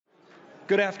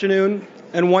Good afternoon,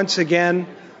 and once again,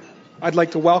 I'd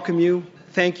like to welcome you.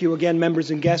 Thank you again, members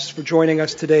and guests, for joining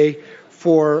us today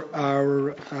for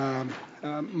our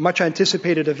much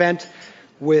anticipated event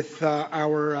with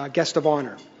our guest of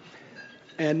honor.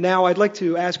 And now I'd like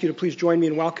to ask you to please join me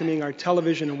in welcoming our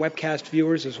television and webcast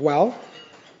viewers as well.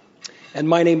 And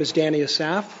my name is Danny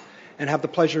Asaf, and have the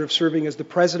pleasure of serving as the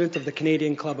president of the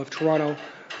Canadian Club of Toronto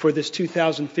for this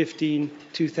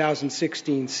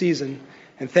 2015-2016 season.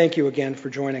 And thank you again for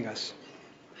joining us.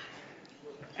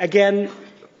 Again,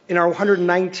 in our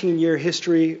 119-year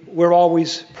history, we're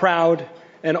always proud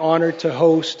and honored to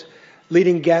host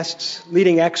leading guests,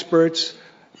 leading experts,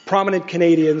 prominent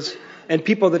Canadians, and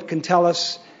people that can tell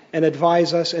us and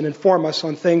advise us and inform us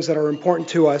on things that are important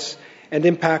to us and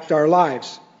impact our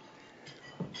lives.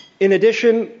 In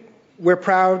addition, we're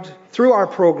proud through our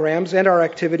programs and our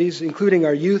activities, including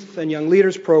our youth and young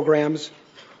leaders programs,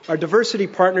 our diversity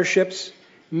partnerships,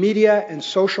 media and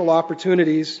social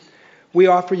opportunities, we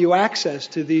offer you access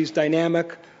to these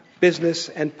dynamic business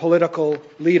and political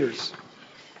leaders.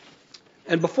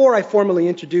 And before I formally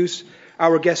introduce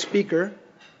our guest speaker,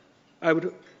 I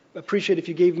would appreciate if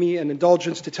you gave me an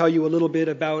indulgence to tell you a little bit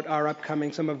about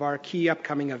some of our key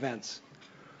upcoming events.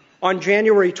 On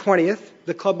January 20th,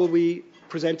 the club will be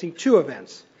presenting two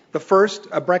events. The first,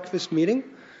 a breakfast meeting,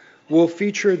 will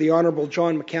feature the Honourable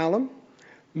John McCallum,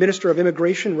 Minister of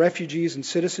Immigration, Refugees and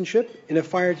Citizenship, in a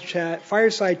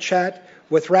fireside chat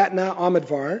with Ratna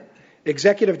Ahmedvar,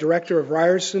 Executive Director of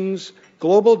Ryerson's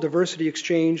Global Diversity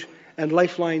Exchange and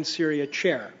Lifeline Syria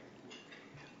Chair.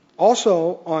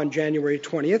 Also on January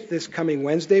 20th, this coming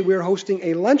Wednesday, we're hosting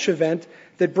a lunch event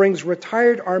that brings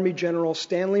retired Army General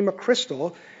Stanley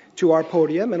McChrystal to our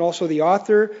podium, and also the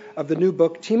author of the new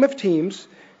book, Team of Teams,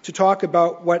 to talk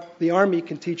about what the Army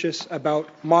can teach us about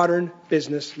modern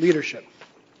business leadership.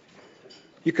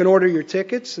 You can order your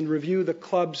tickets and review the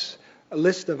club's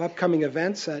list of upcoming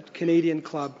events at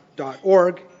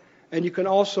canadianclub.org. And you can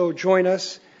also join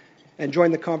us and join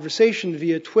the conversation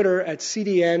via Twitter at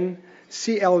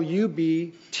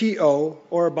CDNCLUBTO,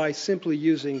 or by simply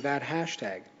using that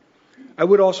hashtag. I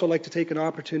would also like to take an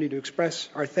opportunity to express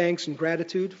our thanks and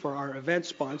gratitude for our event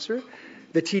sponsor,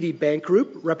 the TD Bank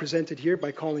Group, represented here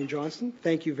by Colleen Johnston.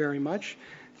 Thank you very much.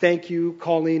 Thank you,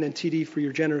 Colleen and TD, for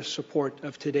your generous support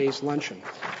of today's luncheon.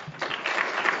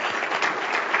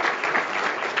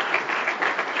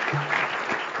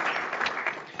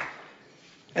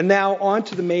 And now on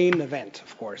to the main event,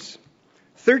 of course.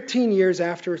 13 years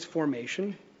after its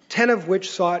formation, 10 of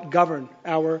which saw it govern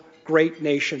our great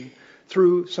nation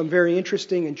through some very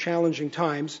interesting and challenging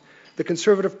times, the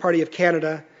Conservative Party of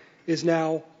Canada is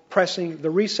now pressing the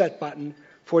reset button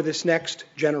for this next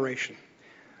generation.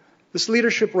 This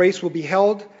leadership race will be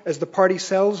held as the party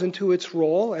settles into its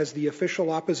role as the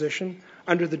official opposition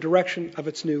under the direction of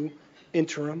its new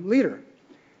interim leader.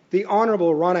 The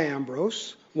Honourable Rona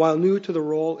Ambrose, while new to the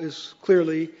role, is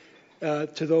clearly, to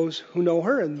those who know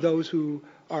her and those who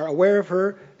are aware of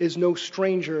her, is no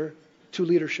stranger to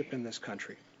leadership in this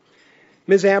country.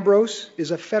 Ms. Ambrose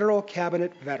is a federal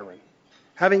cabinet veteran,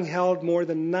 having held more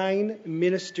than 9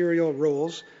 ministerial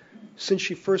roles since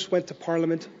she first went to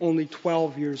Parliament only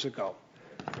 12 years ago.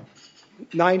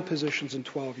 9 positions in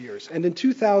 12 years. And in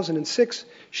 2006,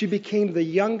 she became the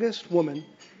youngest woman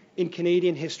in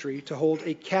Canadian history to hold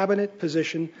a cabinet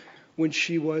position when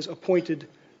she was appointed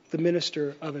the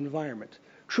Minister of Environment.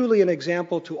 Truly an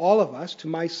example to all of us, to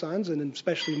my sons and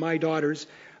especially my daughters,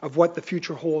 of what the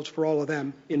future holds for all of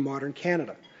them in modern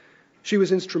Canada. She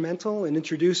was instrumental in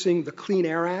introducing the Clean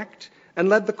Air Act and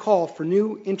led the call for a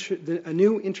new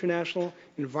international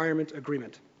environment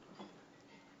agreement.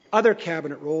 Other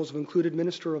cabinet roles have included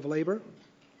Minister of Labour,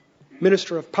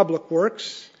 Minister of Public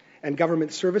Works and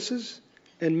Government Services,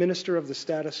 and Minister of the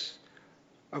Status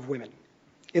of Women.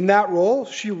 In that role,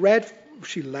 she led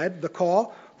the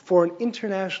call for an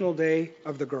International Day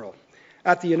of the Girl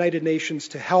at the United Nations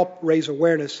to help raise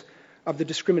awareness of the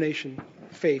discrimination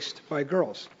faced by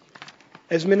girls.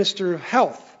 As Minister of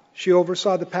Health, she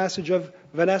oversaw the passage of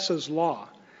Vanessa's Law.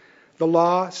 The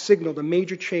law signaled a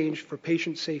major change for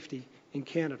patient safety in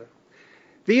Canada.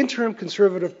 The interim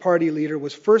Conservative Party leader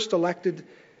was first elected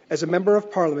as a Member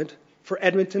of Parliament for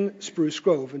Edmonton Spruce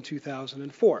Grove in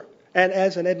 2004. And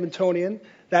as an Edmontonian,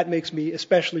 that makes me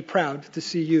especially proud to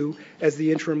see you as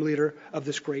the interim leader of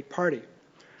this great party.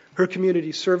 Her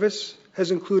community service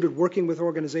has included working with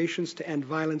organizations to end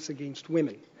violence against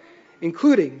women,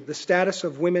 including the Status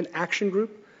of Women Action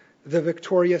Group, the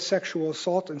Victoria Sexual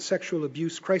Assault and Sexual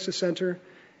Abuse Crisis Centre,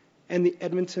 and the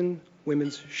Edmonton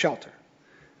Women's Shelter.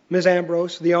 Ms.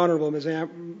 Ambrose, the Honourable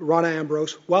Rona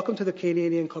Ambrose, welcome to the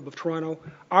Canadian Club of Toronto.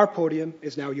 Our podium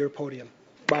is now your podium.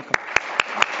 Welcome.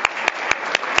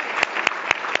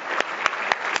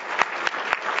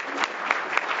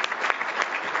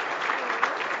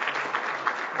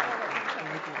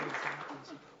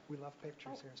 We love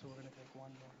pictures here, so we're going to take one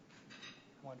more.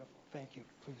 Wonderful. Thank you.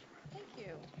 Please. Thank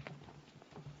you.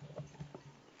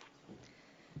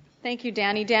 Thank you,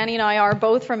 Danny. Danny and I are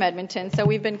both from Edmonton, so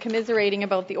we've been commiserating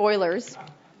about the Oilers.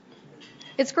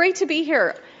 It's great to be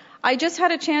here. I just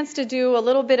had a chance to do a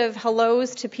little bit of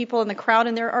hellos to people in the crowd,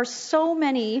 and there are so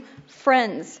many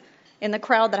friends in the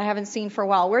crowd that I haven't seen for a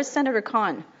while. Where's Senator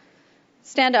Khan?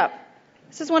 Stand up.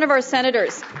 This is one of our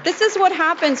senators. This is what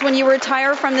happens when you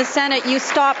retire from the Senate. You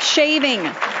stop shaving.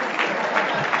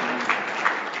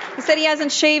 He said he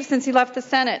hasn't shaved since he left the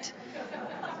Senate.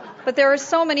 But there are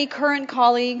so many current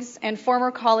colleagues and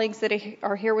former colleagues that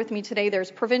are here with me today.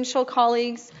 There's provincial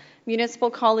colleagues, municipal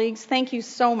colleagues. Thank you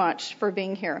so much for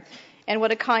being here. And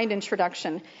what a kind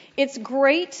introduction. It's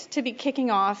great to be kicking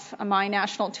off my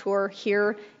national tour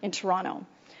here in Toronto.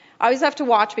 I always have to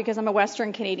watch, because I'm a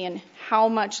Western Canadian, how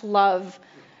much love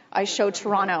I show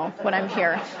Toronto when I'm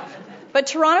here. But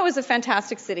Toronto is a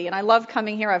fantastic city, and I love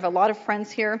coming here. I have a lot of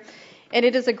friends here, and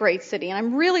it is a great city. And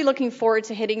I'm really looking forward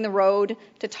to hitting the road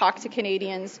to talk to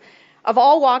Canadians of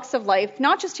all walks of life,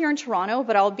 not just here in Toronto,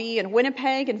 but I'll be in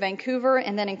Winnipeg and Vancouver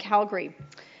and then in Calgary.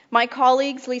 My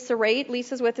colleagues, Lisa Raitt,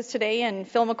 Lisa's with us today, and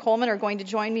Phil McColman are going to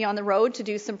join me on the road to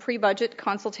do some pre-budget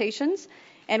consultations,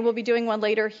 and we'll be doing one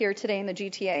later here today in the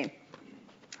GTA.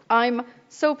 I'm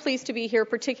so pleased to be here,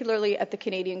 particularly at the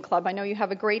Canadian Club. I know you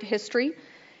have a great history.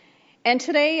 And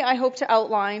today I hope to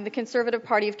outline the Conservative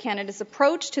Party of Canada's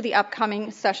approach to the upcoming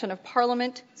session of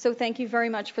Parliament. So thank you very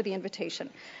much for the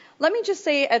invitation. Let me just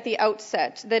say at the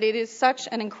outset that it is such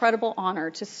an incredible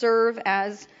honor to serve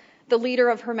as the leader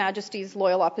of Her Majesty's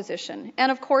Loyal Opposition,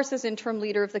 and of course as interim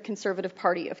leader of the Conservative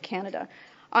Party of Canada.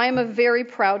 I am a very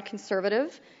proud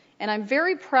Conservative, and I'm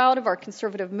very proud of our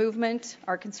Conservative movement,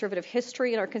 our Conservative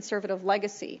history, and our Conservative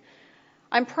legacy.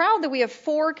 I'm proud that we have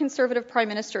 4 Conservative Prime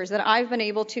Ministers that I've been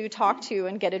able to talk to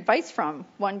and get advice from,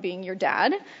 one being your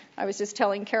dad. I was just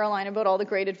telling Caroline about all the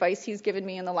great advice he's given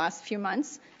me in the last few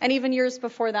months, and even years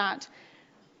before that.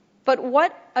 But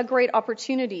what a great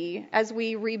opportunity as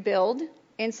we rebuild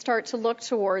and start to look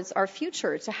towards our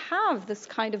future to have this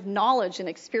kind of knowledge and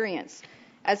experience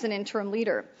as an interim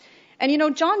leader. And you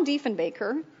know, John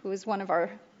Diefenbaker, who is one of our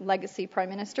legacy prime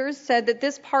ministers, said that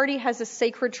this party has a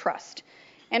sacred trust.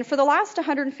 And for the last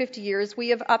 150 years, we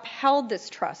have upheld this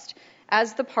trust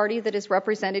as the party that has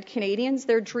represented Canadians,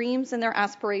 their dreams and their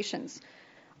aspirations.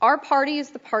 Our party is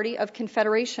the party of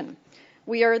confederation.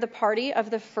 We are the party of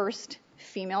the first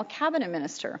female cabinet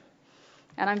minister.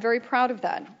 And I'm very proud of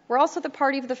that. We're also the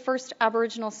party of the first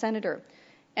Aboriginal senator.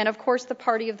 And of course, the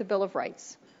party of the Bill of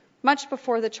Rights, much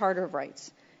before the Charter of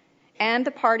Rights. And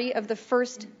the party of the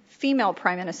first female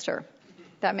prime minister.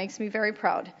 That makes me very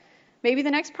proud. Maybe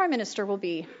the next prime minister will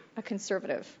be a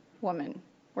Conservative woman.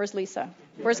 Where's Lisa?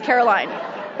 Where's Caroline?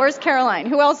 Where's Caroline?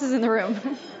 Who else is in the room?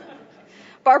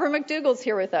 Barbara McDougall's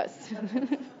here with us.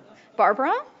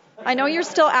 Barbara? I know you're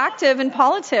still active in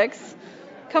politics.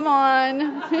 Come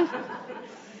on.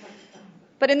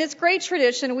 But in this great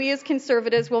tradition, we as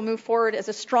Conservatives will move forward as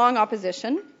a strong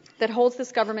opposition that holds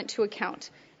this government to account,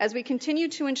 as we continue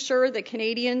to ensure that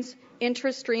Canadians'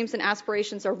 interests, dreams, and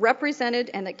aspirations are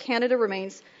represented and that Canada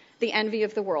remains the envy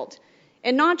of the world.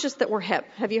 And not just that we're hip.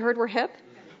 Have you heard we're hip?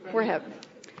 We're hip.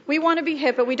 We want to be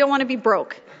hip, but we don't want to be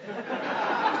broke.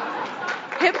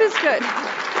 Hip is good.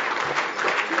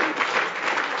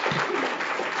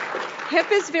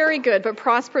 Hip is very good, but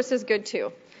prosperous is good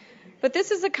too. But this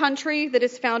is a country that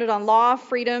is founded on law,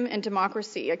 freedom, and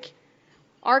democracy.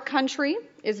 Our country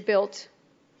is built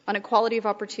on equality of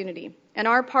opportunity, and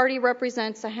our party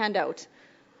represents a handout.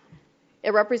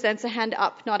 It represents a hand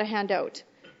up, not a handout.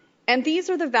 And these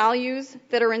are the values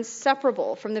that are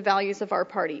inseparable from the values of our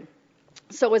party.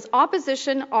 So as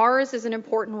opposition, ours is an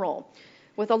important role,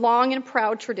 with a long and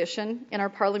proud tradition in our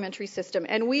parliamentary system.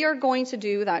 And we are going to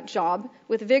do that job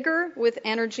with vigor, with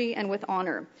energy, and with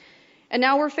honor. And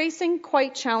now we're facing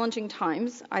quite challenging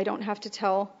times. I don't have to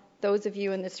tell those of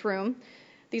you in this room.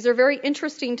 These are very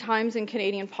interesting times in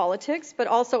Canadian politics, but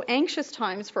also anxious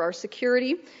times for our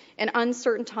security and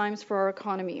uncertain times for our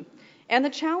economy. And the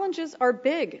challenges are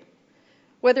big.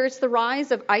 Whether it's the rise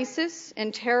of ISIS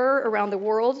and terror around the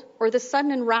world, or the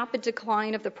sudden and rapid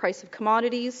decline of the price of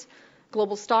commodities,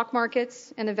 global stock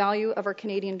markets, and the value of our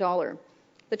Canadian dollar.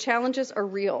 The challenges are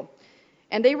real,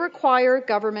 and they require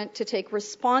government to take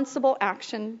responsible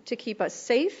action to keep us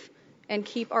safe and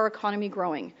keep our economy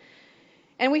growing.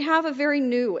 And we have a very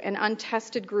new and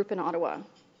untested group in Ottawa.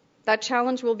 That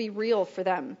challenge will be real for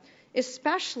them.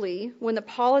 especially when the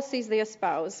policies they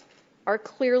espouse are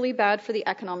clearly bad for the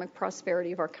economic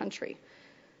prosperity of our country.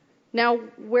 Now,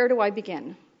 where do I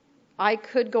begin? I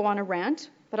could go on a rant,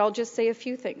 but I'll just say a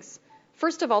few things.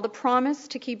 First of all, the promise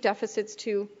to keep deficits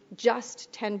to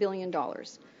just $10 billion.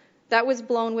 That was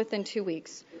blown within 2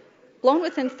 weeks. Blown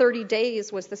within 30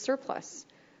 days was the surplus.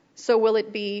 So will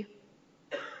it be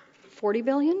 40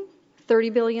 billion, 30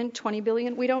 billion, 20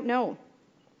 billion? We don't know.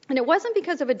 And it wasn't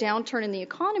because of a downturn in the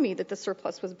economy that the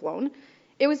surplus was blown.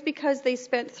 It was because they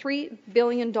spent $3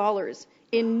 billion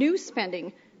in new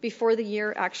spending before the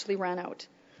year actually ran out.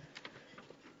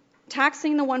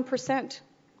 Taxing the 1%.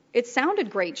 It sounded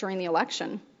great during the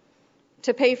election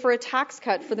to pay for a tax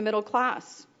cut for the middle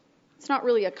class. It's not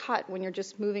really a cut when you're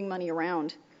just moving money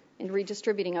around and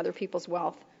redistributing other people's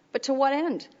wealth. But to what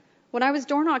end? When I was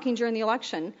door knocking during the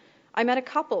election, I met a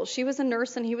couple. She was a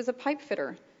nurse and he was a pipe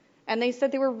fitter. And they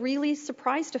said they were really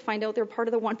surprised to find out they're part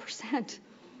of the 1%. And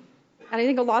I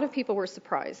think a lot of people were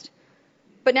surprised.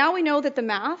 But now we know that the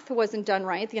math wasn't done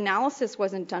right, the analysis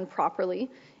wasn't done properly,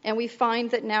 and we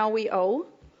find that now we owe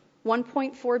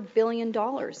 $1.4 billion.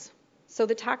 So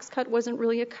the tax cut wasn't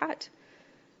really a cut.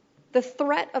 The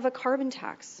threat of a carbon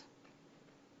tax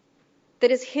that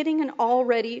is hitting an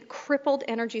already crippled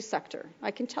energy sector.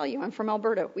 I can tell you, I'm from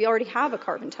Alberta. We already have a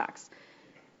carbon tax.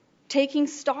 Taking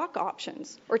stock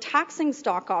options or taxing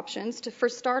stock options for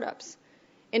startups.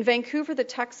 In Vancouver, the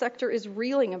tech sector is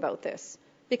reeling about this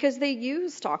because they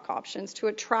use stock options to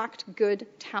attract good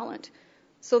talent.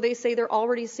 So they say they're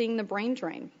already seeing the brain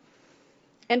drain.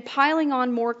 And piling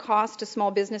on more cost to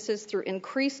small businesses through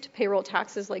increased payroll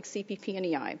taxes like CPP and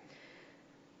EI.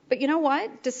 But you know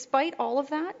what? Despite all of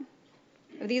that,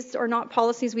 these are not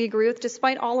policies we agree with.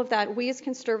 Despite all of that, we as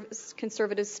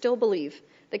conservatives still believe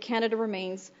that Canada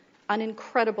remains an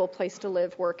incredible place to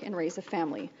live, work, and raise a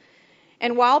family.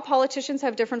 And while politicians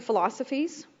have different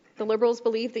philosophies, the Liberals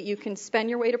believe that you can spend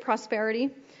your way to prosperity,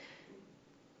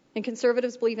 and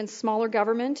Conservatives believe in smaller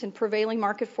government and prevailing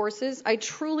market forces. I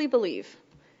truly believe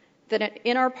that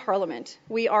in our Parliament,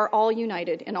 we are all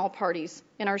united in all parties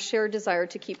in our shared desire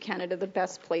to keep Canada the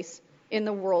best place in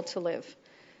the world to live.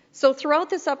 So throughout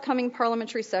this upcoming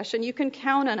parliamentary session, you can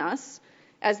count on us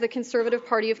as the Conservative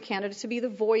Party of Canada to be the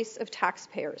voice of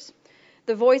taxpayers,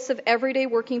 the voice of everyday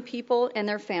working people and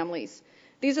their families.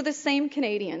 These are the same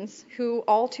Canadians who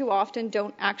all too often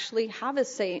don't actually have a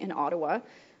say in Ottawa,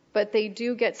 but they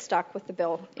do get stuck with the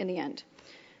bill in the end.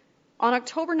 On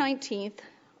October 19th,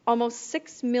 almost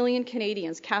 6 million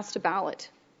Canadians cast a ballot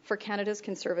for Canada's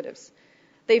Conservatives.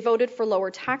 They voted for lower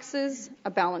taxes,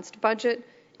 a balanced budget,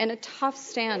 and a tough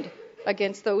stand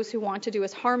against those who want to do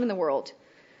us harm in the world.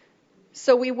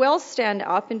 So we will stand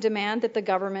up and demand that the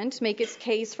government make its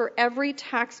case for every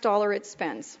tax dollar it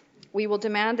spends. We will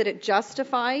demand that it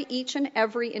justify each and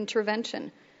every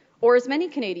intervention, or as many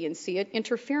Canadians see it,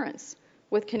 interference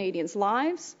with Canadians'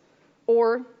 lives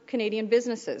or Canadian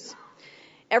businesses.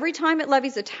 Every time it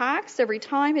levies a tax, every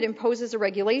time it imposes a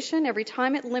regulation, every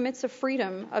time it limits a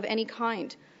freedom of any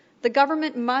kind, the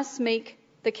government must make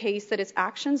the case that its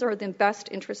actions are in the best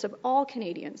interest of all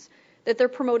Canadians, that they're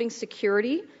promoting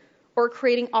security or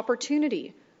creating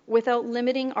opportunity without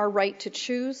limiting our right to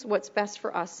choose what's best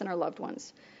for us and our loved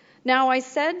ones. Now, I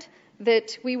said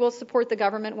that we will support the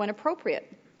government when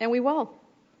appropriate, and we will,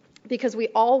 because we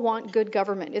all want good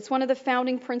government. It's one of the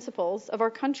founding principles of our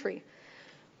country.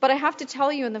 But I have to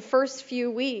tell you, in the first few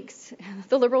weeks,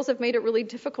 the Liberals have made it really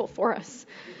difficult for us.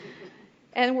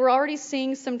 And we're already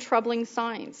seeing some troubling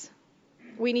signs.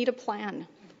 We need a plan.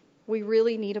 We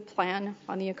really need a plan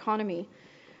on the economy.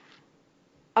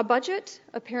 A budget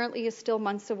apparently is still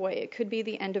months away. It could be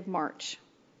the end of March.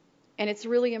 And it's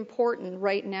really important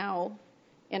right now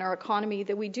in our economy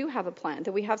that we do have a plan,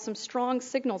 that we have some strong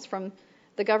signals from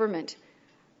the government.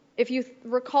 If you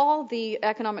recall the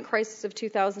economic crisis of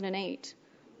 2008,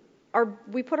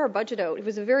 we put our budget out. It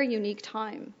was a very unique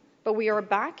time, but we are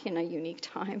back in a unique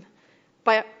time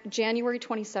by January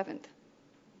 27th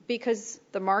because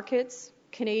the markets,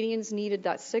 Canadians needed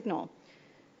that signal.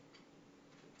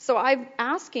 So I'm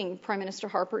asking Prime Minister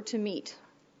Harper to meet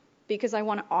because I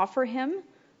want to offer him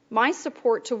my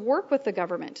support to work with the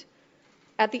government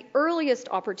at the earliest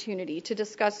opportunity to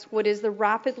discuss what is the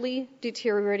rapidly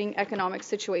deteriorating economic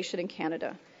situation in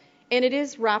Canada. And it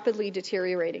is rapidly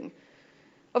deteriorating.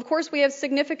 Of course, we have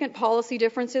significant policy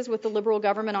differences with the Liberal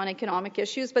government on economic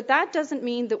issues, but that doesn't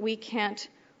mean that we can't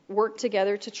work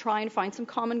together to try and find some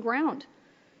common ground.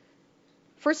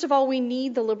 First of all, we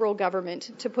need the Liberal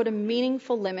government to put a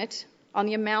meaningful limit on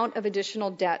the amount of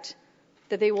additional debt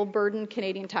that they will burden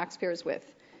Canadian taxpayers with.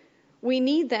 We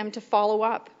need them to follow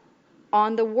up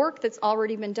on the work that's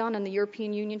already been done on the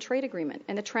European Union Trade Agreement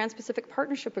and the Trans-Pacific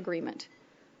Partnership Agreement.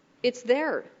 It's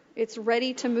there. It's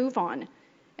ready to move on.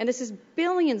 And this is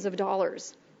billions of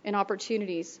dollars in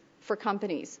opportunities for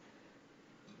companies,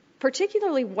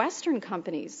 particularly Western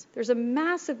companies. There's a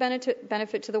massive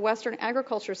benefit to the Western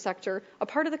agriculture sector, a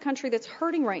part of the country that's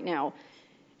hurting right now,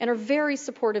 and are very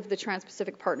supportive of the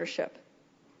Trans-Pacific Partnership.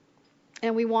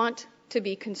 And we want to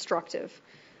be constructive.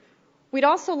 We'd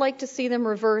also like to see them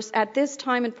reverse, at this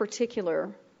time in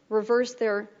particular, reverse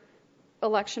their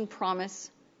election promise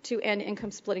to end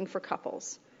income splitting for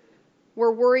couples.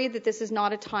 We're worried that this is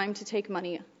not a time to take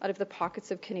money out of the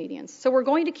pockets of Canadians. So we're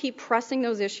going to keep pressing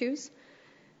those issues.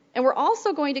 And we're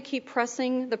also going to keep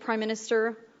pressing the Prime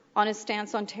Minister on his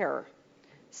stance on terror.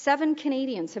 7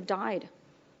 Canadians have died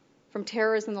from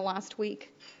terrorism in the last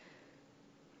week.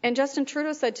 And Justin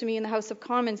Trudeau said to me in the House of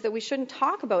Commons that we shouldn't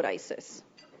talk about ISIS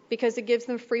because it gives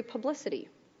them free publicity.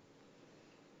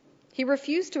 He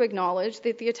refused to acknowledge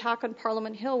that the attack on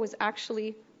Parliament Hill was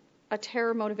actually a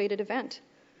terror-motivated event.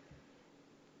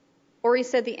 Or he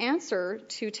said the answer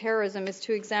to terrorism is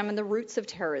to examine the roots of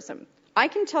terrorism. I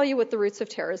can tell you what the roots of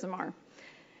terrorism are.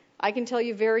 I can tell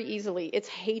you very easily. It's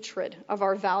hatred of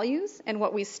our values and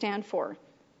what we stand for.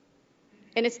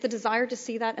 And it's the desire to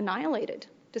see that annihilated,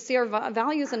 to see our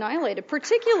values annihilated,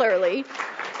 particularly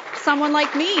someone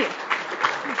like me.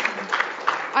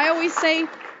 I always say,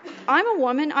 I'm a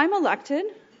woman, I'm elected,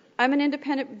 I'm an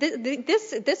independent.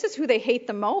 This is who they hate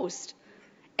the most.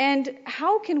 And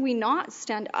how can we not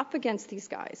stand up against these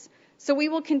guys? So we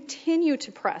will continue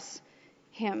to press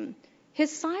him.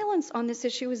 His silence on this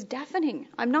issue is deafening.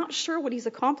 I'm not sure what he's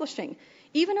accomplishing.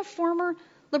 Even a former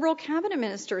Liberal cabinet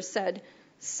minister said,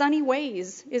 Sunny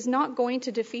Ways is not going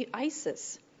to defeat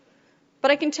ISIS.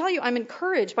 But I can tell you I'm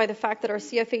encouraged by the fact that our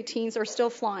CF-18s are still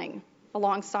flying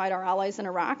alongside our allies in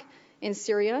Iraq, in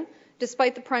Syria,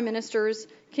 despite the Prime Minister's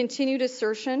continued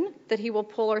assertion that he will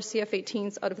pull our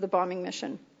CF-18s out of the bombing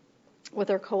mission with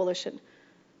our coalition.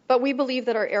 But we believe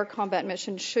that our air combat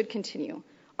mission should continue.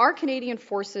 Our Canadian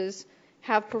forces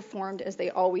have performed as they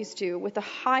always do, with the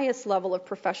highest level of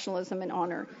professionalism and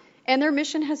honor, and their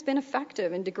mission has been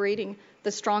effective in degrading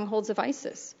the strongholds of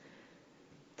ISIS.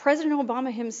 President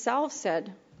Obama himself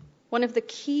said one of the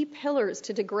key pillars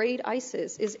to degrade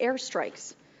ISIS is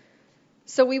airstrikes.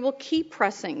 So we will keep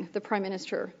pressing the Prime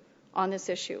Minister on this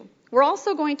issue. We're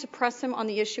also going to press him on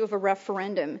the issue of a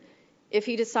referendum if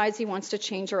he decides he wants to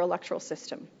change our electoral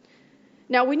system.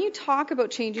 Now, when you talk about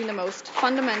changing the most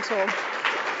fundamental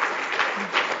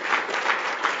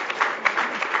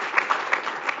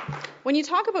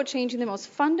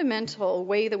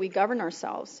way that we govern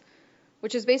ourselves,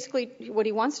 which is basically what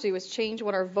he wants to do is change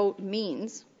what our vote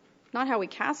means, not how we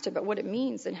cast it, but what it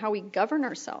means and how we govern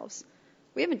ourselves.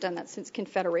 We haven't done that since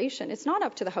Confederation. It's not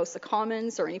up to the House of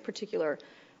Commons or any particular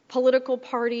political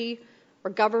party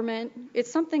or government.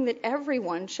 It's something that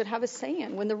everyone should have a say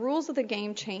in. When the rules of the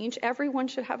game change, everyone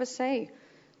should have a say.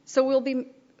 So we'll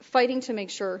be fighting to make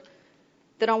sure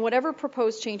that on whatever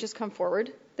proposed changes come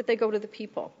forward, that they go to the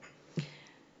people.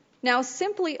 Now,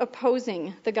 simply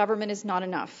opposing the government is not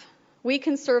enough. We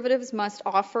Conservatives must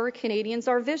offer Canadians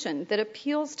our vision that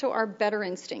appeals to our better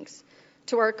instincts,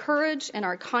 to our courage and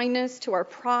our kindness, to our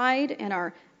pride and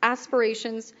our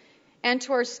aspirations, and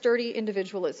to our sturdy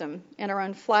individualism and our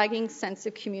unflagging sense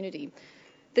of community.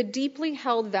 The deeply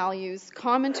held values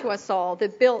common to us all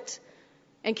that built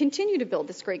and continue to build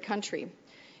this great country.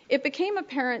 It became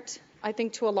apparent, I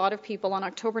think, to a lot of people on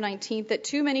October 19th that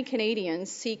too many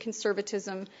Canadians see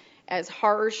conservatism as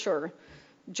harsh or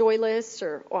joyless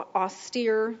or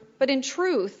austere. But in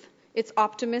truth, it's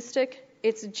optimistic,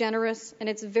 it's generous, and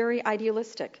it's very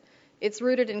idealistic. It's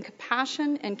rooted in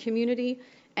compassion and community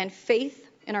and faith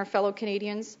in our fellow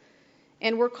Canadians.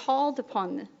 And we're called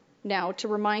upon now to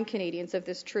remind Canadians of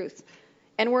this truth.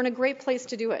 And we're in a great place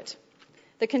to do it.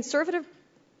 The Conservative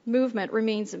movement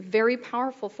remains a very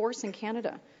powerful force in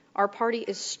Canada. Our party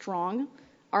is strong.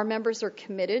 Our members are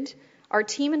committed. Our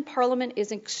team in Parliament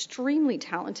is extremely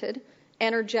talented,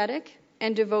 energetic,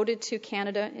 and devoted to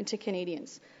Canada and to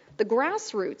Canadians. The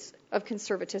grassroots of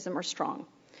conservatism are strong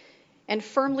and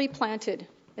firmly planted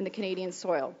in the Canadian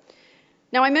soil.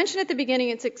 Now, I mentioned at the beginning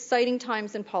it's exciting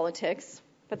times in politics,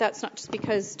 but that's not just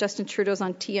because Justin Trudeau's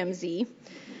on TMZ.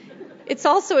 It's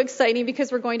also exciting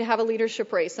because we're going to have a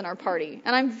leadership race in our party,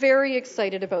 and I'm very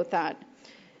excited about that.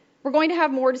 We're going to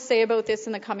have more to say about this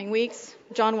in the coming weeks.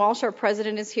 John Walsh, our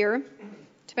president, is here.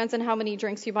 Depends on how many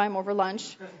drinks you buy him over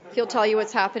lunch. He'll tell you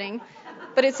what's happening.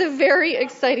 But it's a very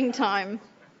exciting time.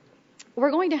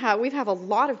 We have a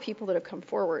lot of people that have come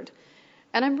forward,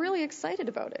 and I'm really excited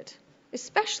about it,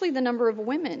 especially the number of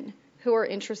women who are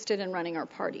interested in running our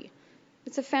party.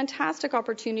 It's a fantastic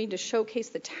opportunity to showcase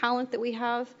the talent that we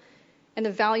have and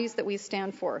the values that we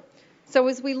stand for. So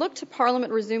as we look to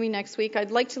Parliament resuming next week,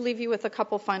 I'd like to leave you with a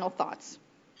couple final thoughts.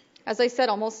 As I said,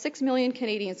 almost 6 million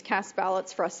Canadians cast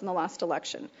ballots for us in the last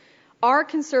election. Our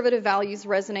Conservative values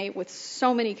resonate with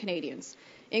so many Canadians,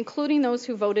 including those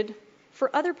who voted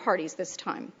for other parties this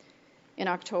time in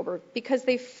October, because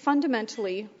they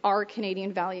fundamentally are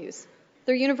Canadian values.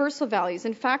 They're universal values.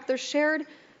 In fact, they're shared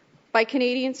by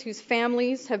Canadians whose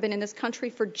families have been in this country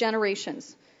for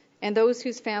generations, and those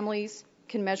whose families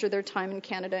can measure their time in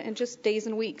Canada in just days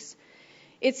and weeks.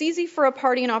 It's easy for a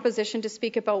party in opposition to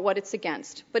speak about what it's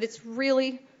against, but it's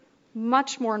really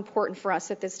much more important for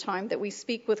us at this time that we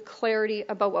speak with clarity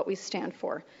about what we stand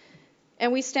for.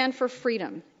 And we stand for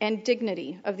freedom and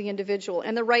dignity of the individual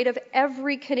and the right of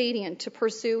every Canadian to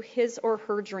pursue his or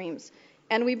her dreams.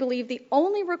 And we believe the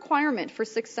only requirement for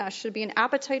success should be an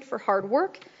appetite for hard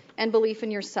work and belief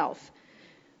in yourself.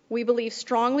 We believe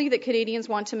strongly that Canadians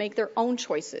want to make their own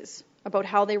choices about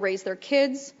how they raise their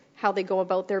kids, how they go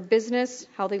about their business,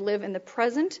 how they live in the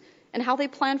present, and how they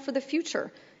plan for the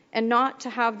future, and not to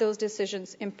have those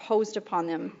decisions imposed upon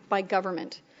them by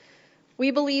government.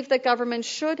 We believe that government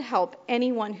should help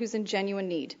anyone who's in genuine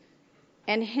need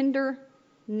and hinder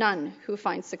none who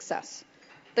find success.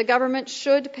 The government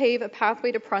should pave a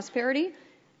pathway to prosperity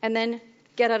and then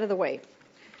get out of the way.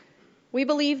 We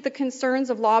believe the concerns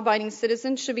of law-abiding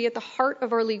citizens should be at the heart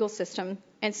of our legal system,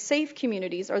 and safe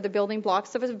communities are the building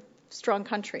blocks of a strong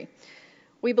country.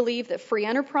 We believe that free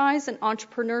enterprise and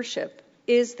entrepreneurship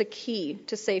is the key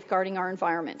to safeguarding our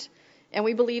environment. And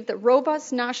we believe that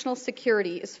robust national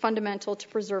security is fundamental to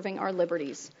preserving our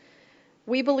liberties.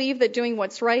 We believe that doing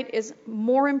what's right is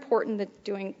more important than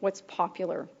doing what's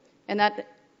popular, and that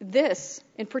this,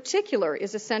 in particular,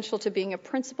 is essential to being a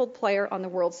principled player on the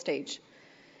world stage.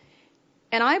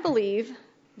 And I believe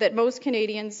that most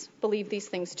Canadians believe these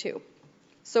things too.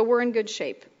 So we're in good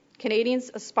shape.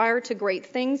 Canadians aspire to great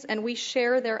things, and we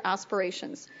share their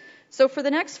aspirations. So for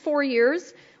the next 4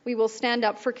 years, we will stand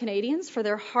up for Canadians, for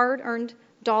their hard-earned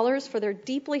dollars, for their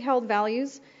deeply held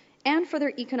values, and for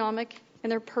their economic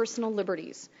and their personal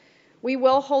liberties. We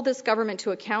will hold this government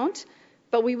to account,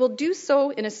 but we will do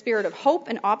so in a spirit of hope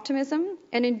and optimism,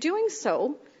 and in doing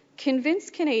so, convince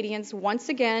Canadians once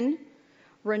again,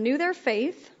 renew their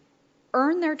faith,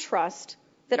 earn their trust,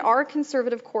 that our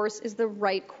Conservative course is the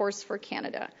right course for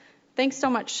Canada. Thanks so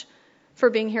much for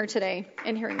being here today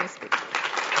and hearing me speak.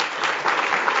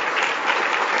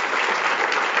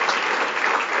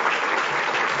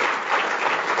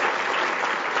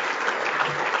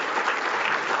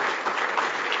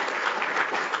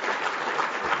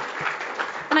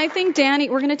 And I think, Danny,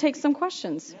 we're going to take some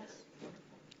questions. Yes.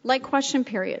 Like question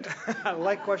period.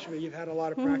 Like question period. You've had a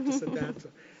lot of practice at that. So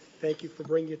thank you for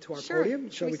bringing it to our podium.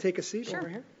 Shall we take a seat over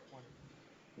here?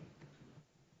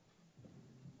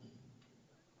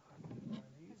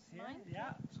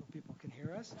 Yeah, so people can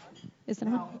hear us. Is it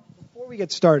on? Before we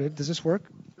get started, does this work?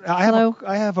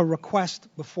 I have a request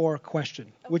before a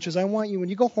question, which is I want you, when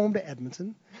you go home to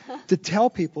Edmonton, to tell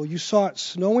people you saw it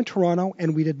snow in Toronto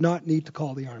and we did not need to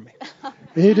call the Army.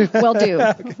 Will do.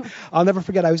 Okay. I'll never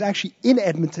forget. I was actually in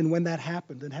Edmonton when that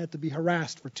happened and had to be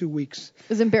harassed for 2 weeks. It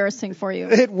was embarrassing for you.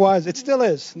 It was. It still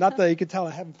is. Not that you can tell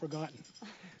I haven't forgotten.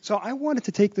 So I wanted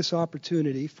to take this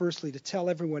opportunity, firstly, to tell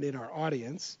everyone in our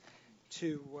audience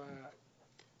to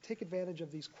take advantage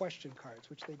of these question cards,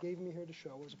 which they gave me here to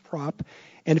show as a prop.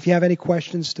 And if you have any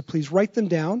questions, to please write them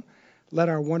down. Let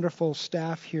our wonderful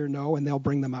staff here know, and they'll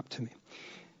bring them up to me.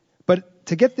 But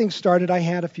to get things started, I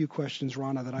had a few questions,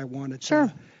 Rona, that I wanted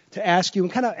to ask you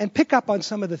and pick up on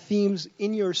some of the themes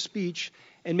in your speech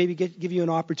and maybe give you an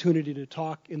opportunity to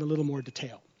talk in a little more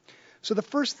detail. So the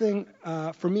first thing,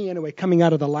 for me anyway, coming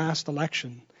out of the last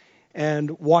election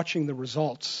and watching the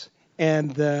results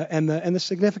and the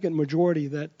significant majority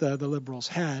that the Liberals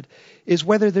had, is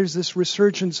whether there's this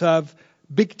resurgence of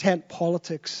big tent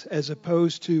politics as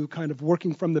opposed to kind of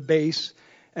working from the base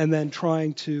and then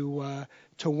trying to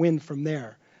win from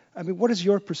there. I mean, what is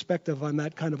your perspective on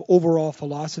that kind of overall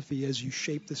philosophy as you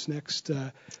shape this next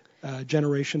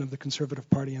generation of the Conservative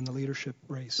Party in the leadership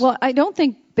race? Well, I don't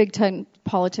think big tent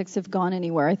politics have gone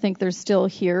anywhere. I think they're still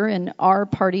here, and our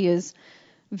party is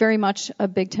very much a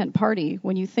big tent party.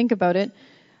 When you think about it,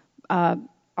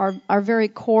 our very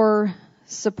core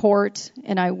support,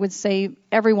 and I would say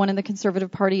everyone in the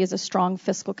Conservative Party is a strong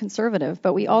fiscal conservative,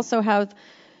 but we also have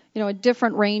a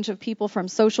different range of people, from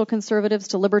social conservatives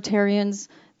to libertarians,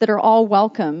 that are all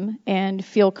welcome and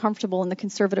feel comfortable in the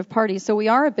Conservative Party. So we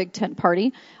are a big tent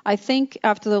party. I think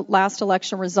after the last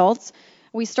election results,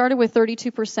 We started with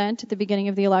 32% at the beginning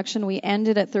of the election. We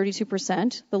ended at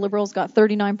 32%. The Liberals got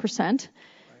 39%.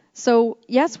 So,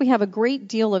 yes, we have a great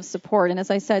deal of support. And as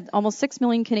I said, almost 6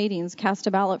 million Canadians cast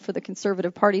a ballot for the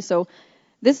Conservative Party. So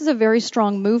this is a very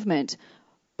strong movement.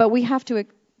 But we have to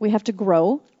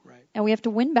grow, right, and we have to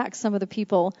win back some of the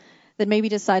people that maybe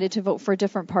decided to vote for a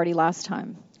different party last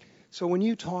time. So when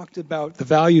you talked about the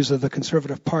values of the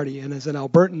Conservative Party, and as an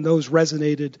Albertan, those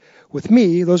resonated with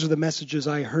me. Those are the messages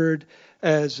I heard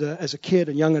as a kid,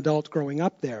 a young adult growing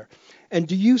up there. And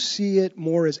do you see it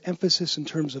more as emphasis in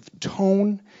terms of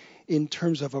tone, in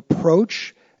terms of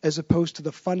approach, as opposed to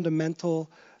the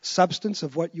fundamental substance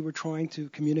of what you were trying to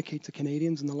communicate to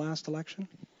Canadians in the last election?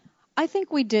 I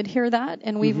think we did hear that,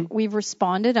 and we've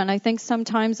responded, and I think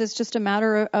sometimes it's just a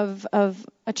matter of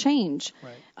a change.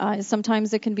 Right.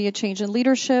 Sometimes it can be a change in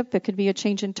leadership, it could be a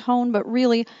change in tone, but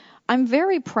really, I'm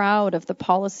very proud of the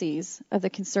policies of the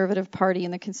Conservative Party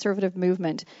and the Conservative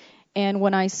movement. And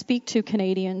when I speak to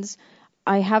Canadians,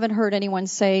 I haven't heard anyone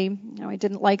say, I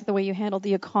didn't like the way you handled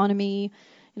the economy,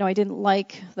 I didn't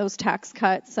like those tax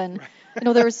cuts, and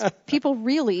there was people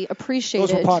really appreciated.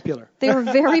 Those were popular. They were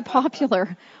very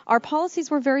popular. Our policies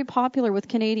were very popular with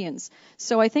Canadians.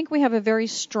 So I think we have a very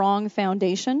strong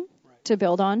foundation to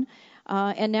build on.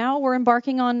 And now we're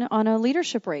embarking on a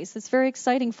leadership race. It's very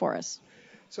exciting for us.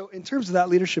 So in terms of that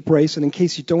leadership race, and in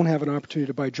case you don't have an opportunity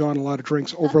to buy John a lot of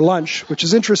drinks over lunch, which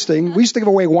is interesting, we used to give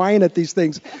away wine at these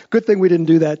things. Good thing we didn't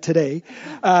do that today.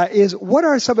 Is what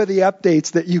are some of the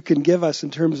updates that you can give us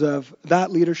in terms of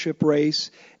that leadership race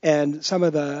and some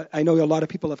of the, I know a lot of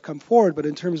people have come forward, but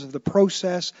in terms of the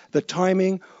process, the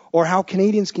timing, or how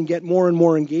Canadians can get more and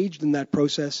more engaged in that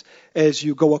process as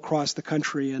you go across the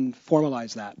country and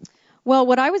formalize that? Well,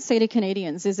 what I would say to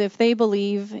Canadians is if they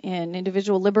believe in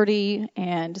individual liberty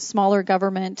and smaller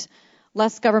government,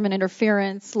 less government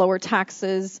interference, lower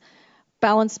taxes,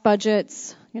 balanced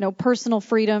budgets, personal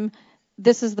freedom,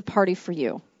 this is the party for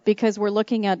you. Because we're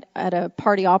looking at a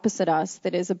party opposite us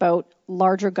that is about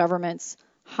larger governments,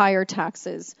 higher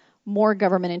taxes, more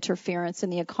government interference in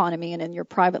the economy and in your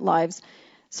private lives.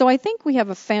 So I think we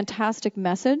have a fantastic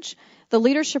message. The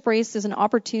leadership race is an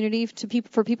opportunity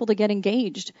for people to get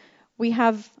engaged. We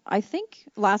have, I think,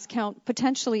 last count,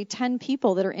 potentially 10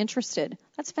 people that are interested.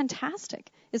 That's fantastic.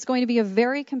 It's going to be a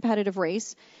very competitive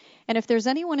race. And if there's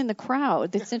anyone in the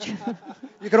crowd that's interested...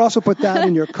 You can also put that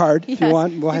in your card if you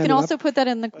want. You can also put that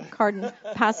in the card and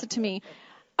pass it to me.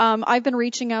 I've been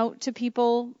reaching out to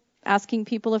people, asking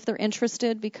people if they're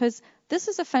interested, because this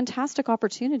is a fantastic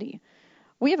opportunity.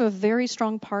 We have a very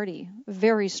strong party,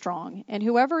 very strong. And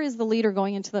whoever is the leader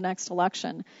going into the next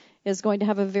election is going to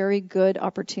have a very good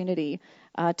opportunity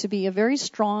to be a very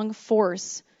strong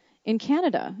force in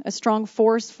Canada, a strong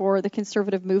force for the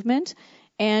Conservative movement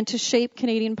and to shape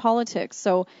Canadian politics.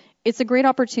 So it's a great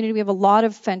opportunity. We have a lot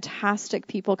of fantastic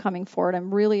people coming forward.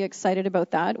 I'm really excited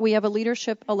about that. We have a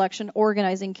leadership election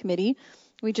organizing committee.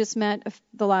 We just met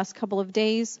the last couple of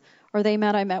days, or they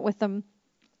met, I met with them.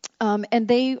 And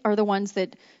they are the ones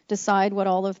that decide what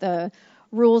all of the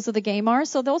rules of the game are.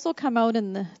 So those will come out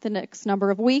in the next number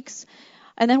of weeks.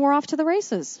 And then we're off to the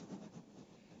races.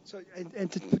 So, and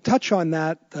to touch on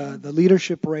that, the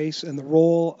leadership race and the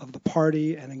role of the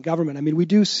party and in government, I mean, we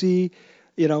do see,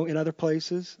 in other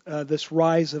places, this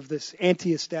rise of this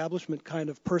anti-establishment kind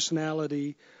of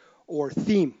personality or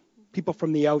theme, people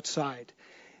from the outside.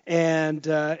 And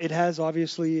it has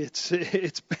obviously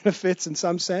its benefits in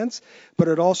some sense, but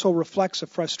it also reflects a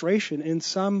frustration in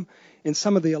some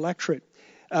of the electorate.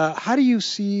 How do you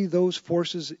see those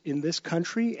forces in this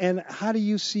country, and how do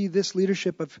you see this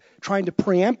leadership of trying to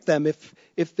preempt them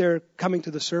if they're coming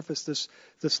to the surface,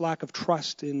 this lack of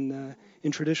trust in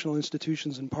traditional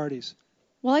institutions and parties?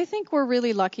 Well, I think we're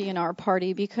really lucky in our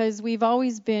party because we've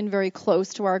always been very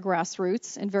close to our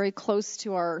grassroots and very close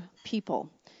to our people,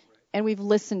 and we've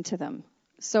listened to them.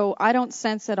 So I don't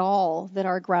sense at all that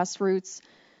our grassroots,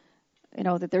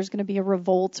 that there's going to be a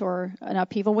revolt or an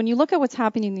upheaval. When you look at what's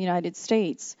happening in the United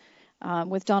States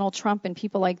with Donald Trump and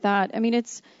people like that, I mean,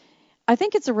 I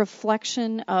think it's a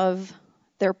reflection of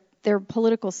their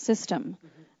political system.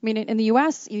 Mm-hmm. I mean, in the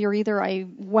U.S., you're either a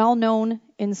well-known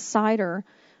insider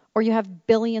or you have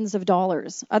billions of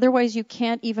dollars. Otherwise, you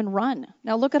can't even run.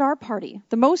 Now, look at our party.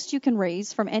 The most you can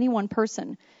raise from any one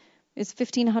person is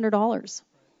 $1,500.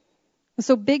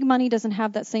 So big money doesn't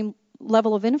have that same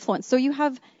level of influence. So you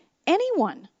have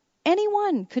anyone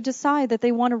could decide that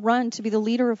they want to run to be the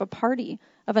leader of a party,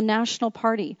 of a national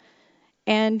party,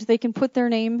 and they can put their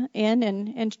name in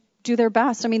and do their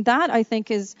best. I mean, that I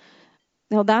think is,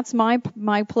 that's my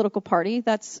political party.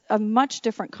 That's a much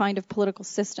different kind of political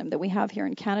system that we have here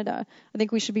in Canada. I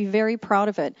think we should be very proud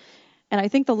of it. And I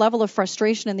think the level of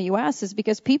frustration in the U.S. is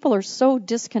because people are so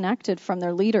disconnected from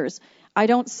their leaders. I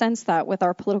don't sense that with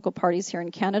our political parties here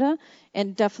in Canada,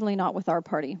 and definitely not with our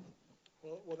party.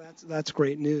 Well, that's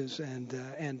great news,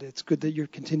 and it's good that you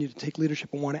continue to take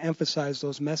leadership and want to emphasize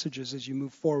those messages as you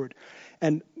move forward.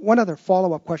 And one other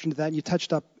follow-up question to that, and you touched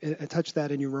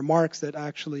that in your remarks, that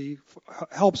actually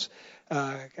helps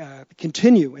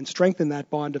continue and strengthen that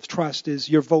bond of trust, is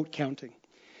your vote counting.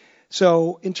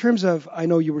 So in terms of, I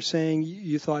know you were saying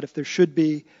you thought if there should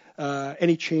be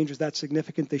any changes that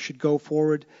significant, they should go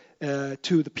forward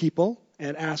to the people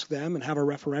and ask them and have a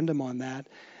referendum on that.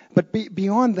 But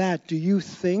beyond that, do you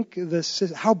think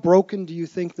how broken do you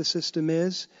think the system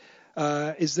is?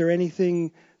 Is there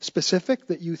anything specific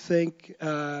that you think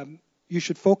you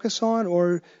should focus on,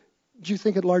 or do you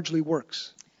think it largely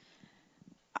works?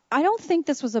 I don't think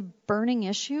this was a burning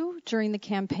issue during the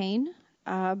campaign,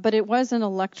 but it was an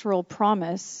election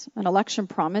promise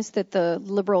that the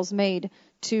Liberals made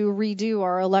to redo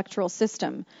our electoral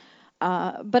system.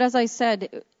 But as I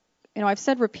said, I've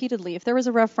said repeatedly, if there was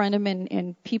a referendum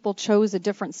and people chose a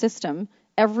different system,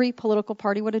 every political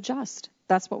party would adjust.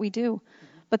 That's what we do.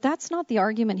 But that's not the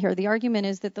argument here. The argument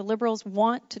is that the Liberals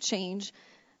want to change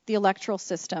the electoral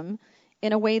system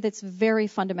in a way that's very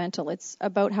fundamental. It's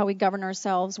about how we govern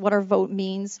ourselves, what our vote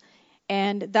means,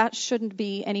 and that shouldn't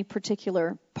be any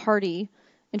particular party.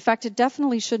 In fact, it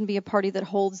definitely shouldn't be a party that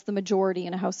holds the majority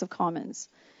in a House of Commons.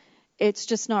 It's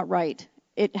just not right.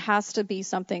 It has to be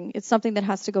something that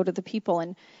has to go to the people.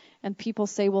 And people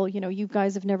say, well, you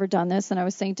guys have never done this. And I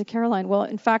was saying to Caroline, well,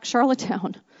 in fact,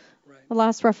 Charlottetown, right, the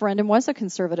last referendum was a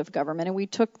Conservative government, and we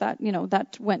took that,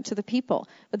 that went to the people.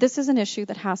 But this is an issue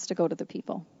that has to go to the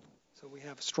people. So we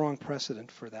have a strong precedent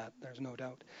for that, there's no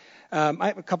doubt. I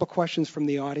have a couple questions from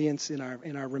the audience in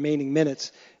our remaining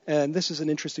minutes, and this is an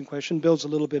interesting question. Builds a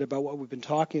little bit about what we've been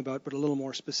talking about, but a little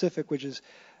more specific, which is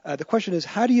the question is,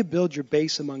 how do you build your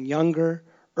base among younger,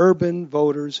 urban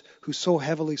voters who so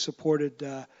heavily supported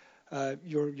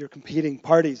your competing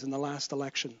parties in the last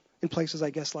election? In places, I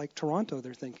guess, like Toronto,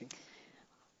 they're thinking.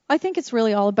 I think it's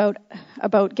really all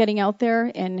about getting out there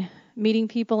and meeting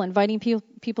people, inviting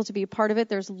people to be a part of it.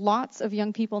 There's lots of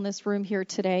young people in this room here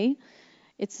today.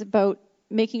 It's about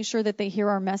making sure that they hear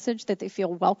our message, that they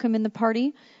feel welcome in the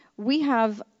party. We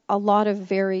have a lot of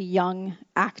very young,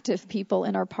 active people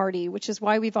in our party, which is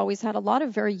why we've always had a lot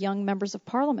of very young members of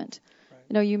Parliament.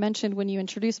 Right. You mentioned when you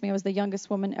introduced me, I was the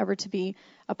youngest woman ever to be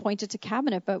appointed to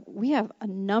cabinet, but we have a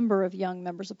number of young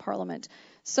members of Parliament.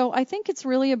 So I think it's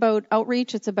really about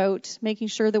outreach. It's about making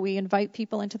sure that we invite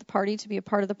people into the party to be a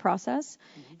part of the process.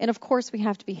 Mm-hmm. And of course, we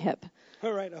have to be hip.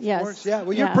 All right, of course. Yeah,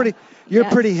 well, you're pretty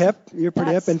hip. You're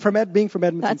pretty hip. And being from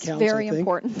Edmonton That's counts, very I think,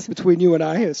 important. Between you and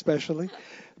I, especially.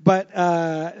 But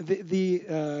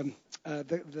the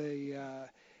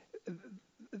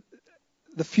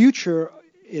future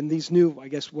in these new, I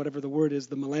guess, whatever the word is,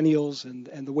 the millennials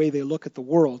and the way they look at the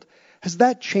world, has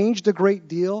that changed a great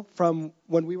deal from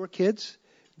when we were kids?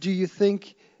 Do you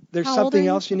think there's something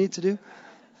else you need to do?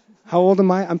 How old am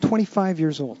I? I'm 25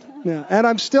 years old. Yeah, and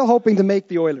I'm still hoping to make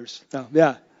the Oilers. So,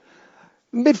 yeah.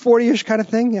 Mid-40-ish kind of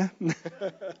thing, yeah.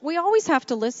 We always have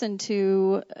to listen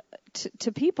to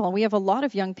people. We have a lot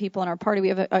of young people in our party. We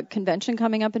have a convention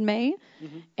coming up in May.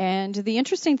 Mm-hmm. And the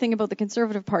interesting thing about the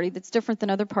Conservative Party that's different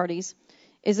than other parties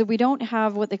is that we don't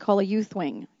have what they call a youth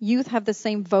wing. Youth have the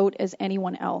same vote as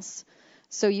anyone else.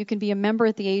 So you can be a member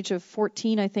at the age of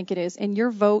 14, I think it is, and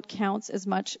your vote counts as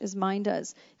much as mine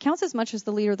does. Counts as much as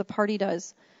the leader of the party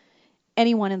does,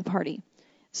 anyone in the party.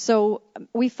 So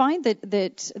we find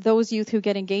that those youth who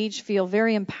get engaged feel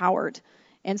very empowered.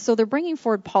 And so they're bringing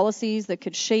forward policies that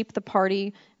could shape the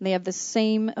party, and they have the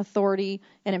same authority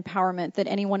and empowerment that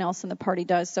anyone else in the party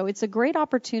does. So it's a great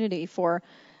opportunity for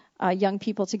young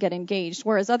people to get engaged,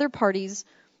 whereas other parties,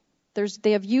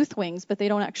 they have youth wings, but they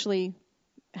don't actually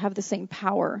have the same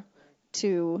power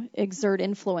to exert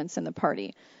influence in the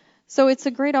party. So it's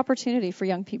a great opportunity for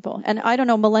young people. And I don't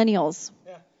know, millennials,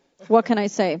 what can I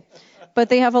say? But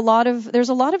there's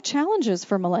a lot of challenges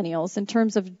for millennials in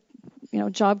terms of,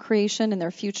 job creation and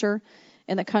their future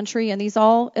in the country. And it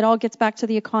all gets back to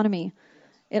the economy.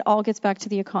 It all gets back to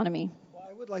the economy. Well,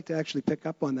 I would like to actually pick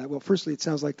up on that. Well, firstly, it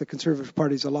sounds like the Conservative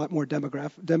Party is a lot more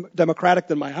democratic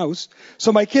than my house.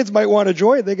 So my kids might want to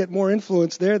join. They get more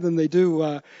influence there than they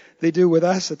do with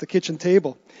us at the kitchen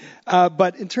table.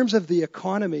 But in terms of the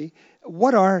economy,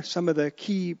 what are some of the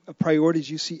key priorities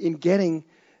you see in getting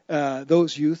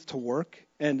those youth to work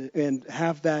and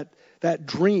have that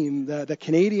dream, the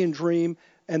Canadian dream,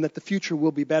 and that the future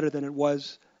will be better than it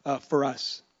was for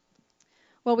us?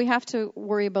 Well, we have to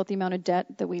worry about the amount of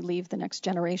debt that we leave the next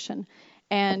generation.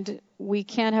 And we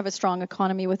can't have a strong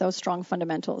economy without strong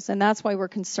fundamentals. And that's why we're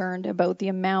concerned about the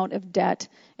amount of debt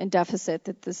and deficit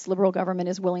that this Liberal government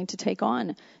is willing to take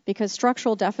on. Because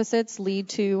structural deficits lead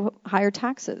to higher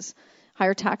taxes.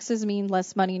 Higher taxes mean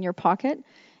less money in your pocket.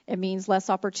 It means less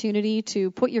opportunity to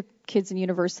put your kids in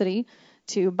university,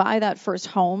 to buy that first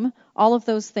home, all of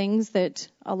those things that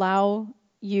allow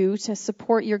you to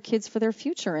support your kids for their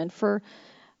future and for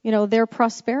their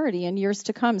prosperity in years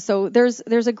to come. So there's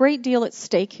a great deal at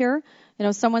stake here.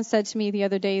 Someone said to me the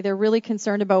other day, they're really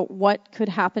concerned about what could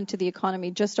happen to the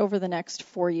economy just over the next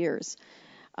 4 years.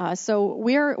 So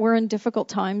we're in difficult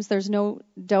times. There's no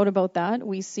doubt about that.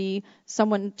 We see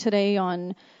someone today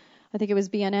on, I think it was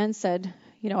BNN, said,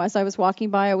 as I was walking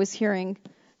by, I was hearing,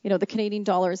 the Canadian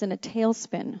dollar is in a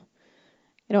tailspin.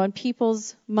 And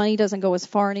people's money doesn't go as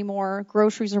far anymore.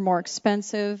 Groceries are more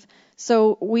expensive.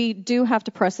 So we do have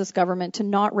to press this government to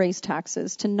not raise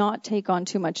taxes, to not take on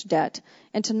too much debt,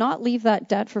 and to not leave that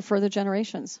debt for further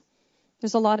generations.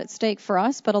 There's a lot at stake for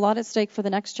us, but a lot at stake for the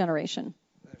next generation.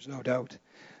 There's no doubt.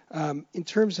 In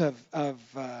terms of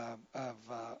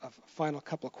final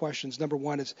couple of questions, number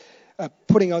one is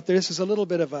putting out there. This is a little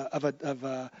bit of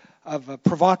a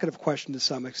provocative question to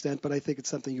some extent, but I think it's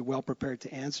something you're well prepared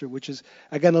to answer, which is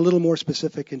again a little more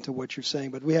specific into what you're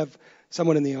saying. But we have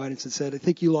someone in the audience that said, "I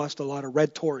think you lost a lot of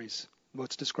red Tories,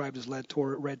 what's described as red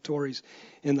Tories,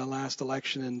 in the last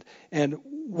election." And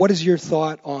what is your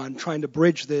thought on trying to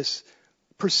bridge this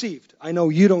perceived? I know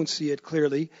you don't see it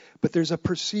clearly, but there's a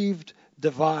perceived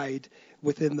divide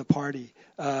within the party.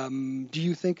 Do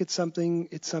you think it's something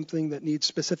that needs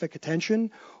specific attention,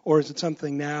 or is it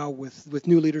something now with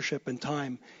new leadership and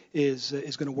time is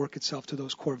going to work itself to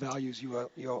those core values you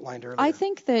outlined earlier? I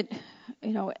think that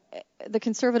the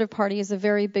Conservative Party is a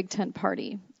very big tent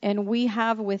party, and we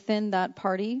have within that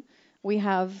party, we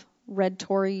have red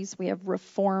Tories, we have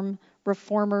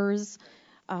reformers,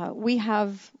 we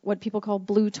have what people call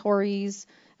blue Tories.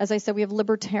 As I said, we have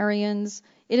libertarians.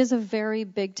 It is a very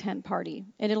big tent party,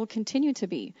 and it'll continue to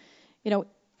be.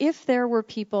 If there were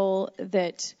people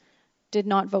that did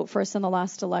not vote for us in the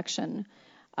last election,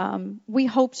 we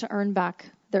hope to earn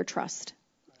back their trust,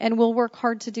 and we'll work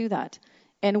hard to do that.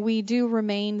 And we do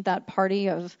remain that party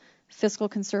of fiscal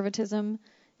conservatism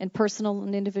and personal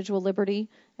and individual liberty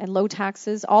and low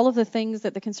taxes, all of the things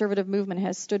that the conservative movement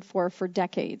has stood for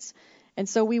decades. And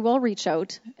so we will reach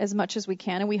out as much as we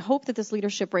can, and we hope that this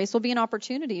leadership race will be an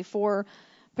opportunity for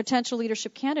potential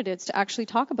leadership candidates to actually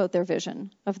talk about their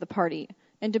vision of the party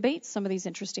and debate some of these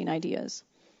interesting ideas.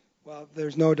 Well,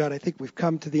 there's no doubt. I think we've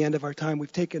come to the end of our time.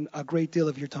 We've taken a great deal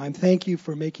of your time. Thank you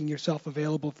for making yourself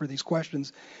available for these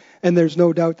questions. And there's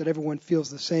no doubt that everyone feels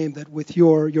the same, that with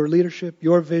your leadership,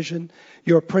 your vision,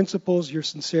 your principles, your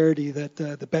sincerity, that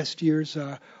the best years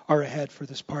are ahead for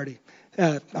this party.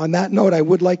 On that note, I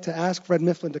would like to ask Fred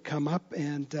Mifflin to come up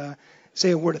and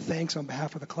say a word of thanks on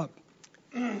behalf of the club.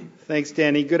 Thanks,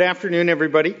 Danny. Good afternoon,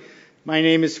 everybody. My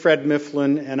name is Fred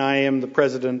Mifflin, and I am the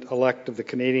president-elect of the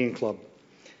Canadian Club.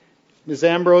 Ms.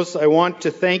 Ambrose, I want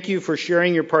to thank you for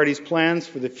sharing your party's plans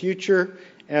for the future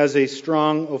as a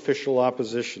strong official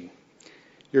opposition.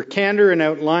 Your candor in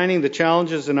outlining the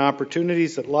challenges and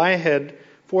opportunities that lie ahead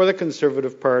for the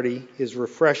Conservative Party is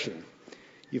refreshing.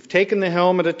 You've taken the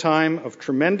helm at a time of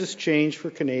tremendous change for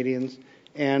Canadians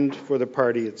and for the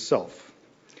party itself.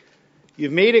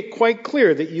 You've made it quite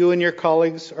clear that you and your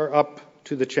colleagues are up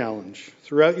to the challenge.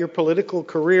 Throughout your political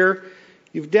career,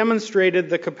 you've demonstrated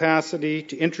the capacity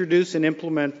to introduce and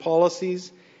implement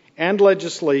policies and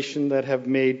legislation that have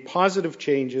made positive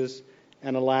changes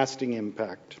and a lasting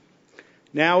impact.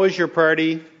 Now, as your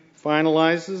party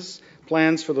finalizes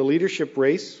plans for the leadership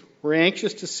race, we're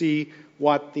anxious to see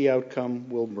what the outcome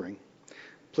will bring.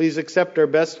 Please accept our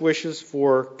best wishes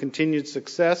for continued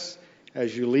success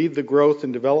as you lead the growth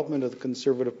and development of the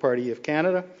Conservative Party of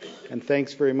Canada, and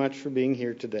thanks very much for being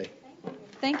here today.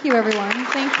 Thank you, everyone.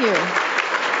 Thank you.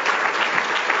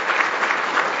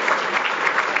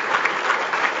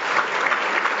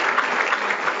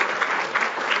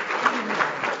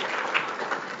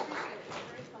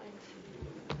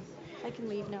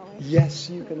 Yes,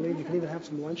 you can leave. You can even have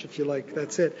some lunch if you like.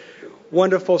 That's it.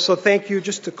 Wonderful. So thank you.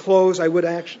 Just to close, I would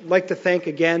like to thank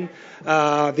again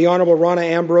the Honourable Rona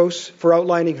Ambrose for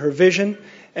outlining her vision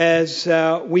as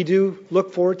we do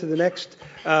look forward to the next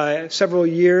several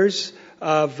years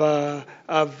of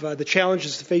the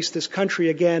challenges to face this country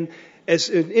again. As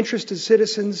interested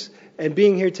citizens, and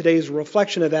being here today is a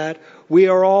reflection of that, we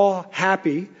are all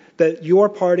happy that your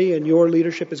party and your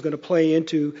leadership is going to play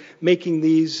into making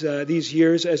these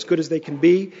years as good as they can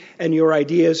be, and your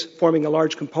ideas forming a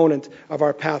large component of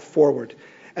our path forward.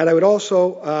 And I would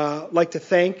also like to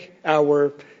thank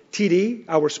our TD,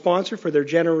 our sponsor, for their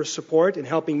generous support in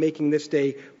helping making this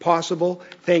day possible.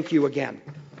 Thank you again.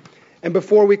 And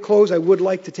before we close, I would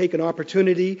like to take an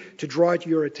opportunity to draw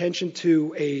your attention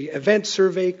to an event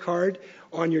survey card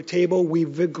on your table. We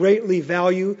greatly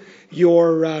value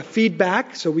your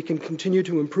feedback so we can continue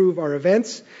to improve our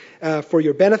events for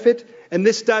your benefit. And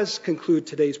this does conclude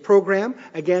today's program.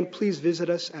 Again, please visit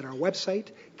us at our website,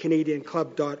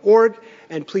 canadianclub.org,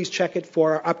 and please check it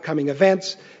for our upcoming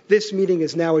events. This meeting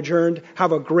is now adjourned.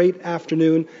 Have a great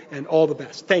afternoon and all the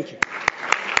best. Thank you.